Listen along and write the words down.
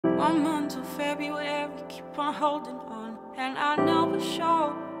1 month till February, keep on holding on. And I know it's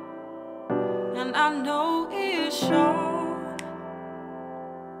short, and I know it's short.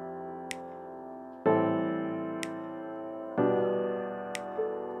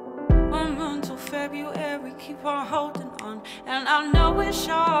 One month till February, keep on holding on. And I know it's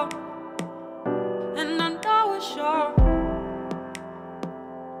short, and I know it's short.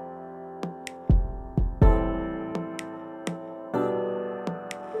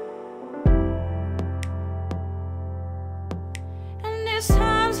 It's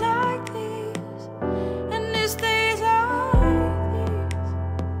times like these, and it's days like these,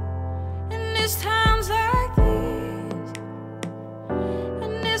 and it's times like these,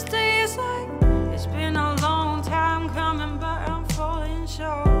 and it's days like. It's been a long time coming, but I'm falling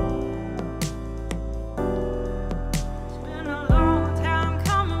short. It's been a long time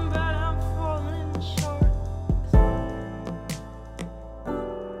coming, but I'm falling short.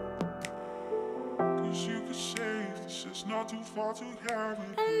 'Cause you could say this is not too far to carry.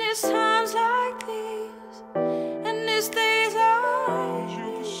 And it's times like these, and it's days like these. You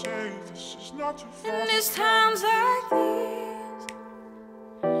could say this is not too far. And it's times like these,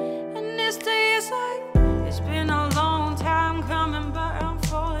 and it's days like. It's been a long time coming, but I'm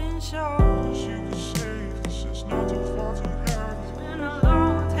falling short. 'Cause you could say this is not too far to carry. It's been a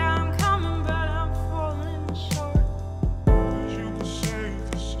long time coming, but I'm falling short. 'Cause you could say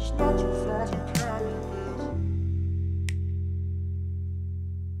this is not too far to carry this.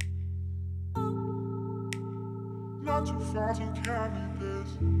 Not too far to carry this.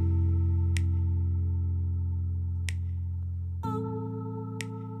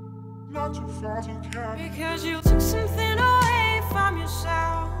 Not too far to carry. Because you took something away from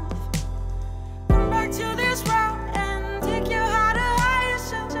yourself. Come back to this route and take your heart to higher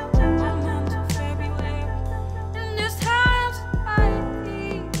self. 1 month till February, and it's times like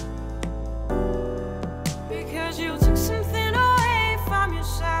these. Because you took something away from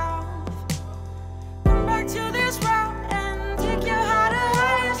yourself. Come back to this route and take your heart to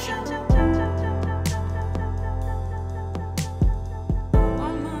higher self.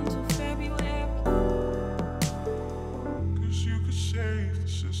 1 month till February. 'Cause you could say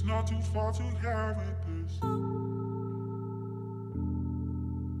this is not too far to carry this.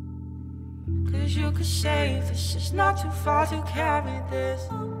 'Cause you could say this is not too far to carry this.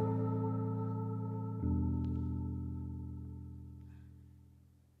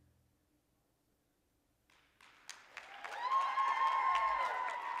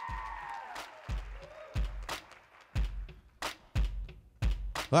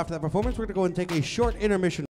 Well, after that performance, we're going to go and take a short intermission.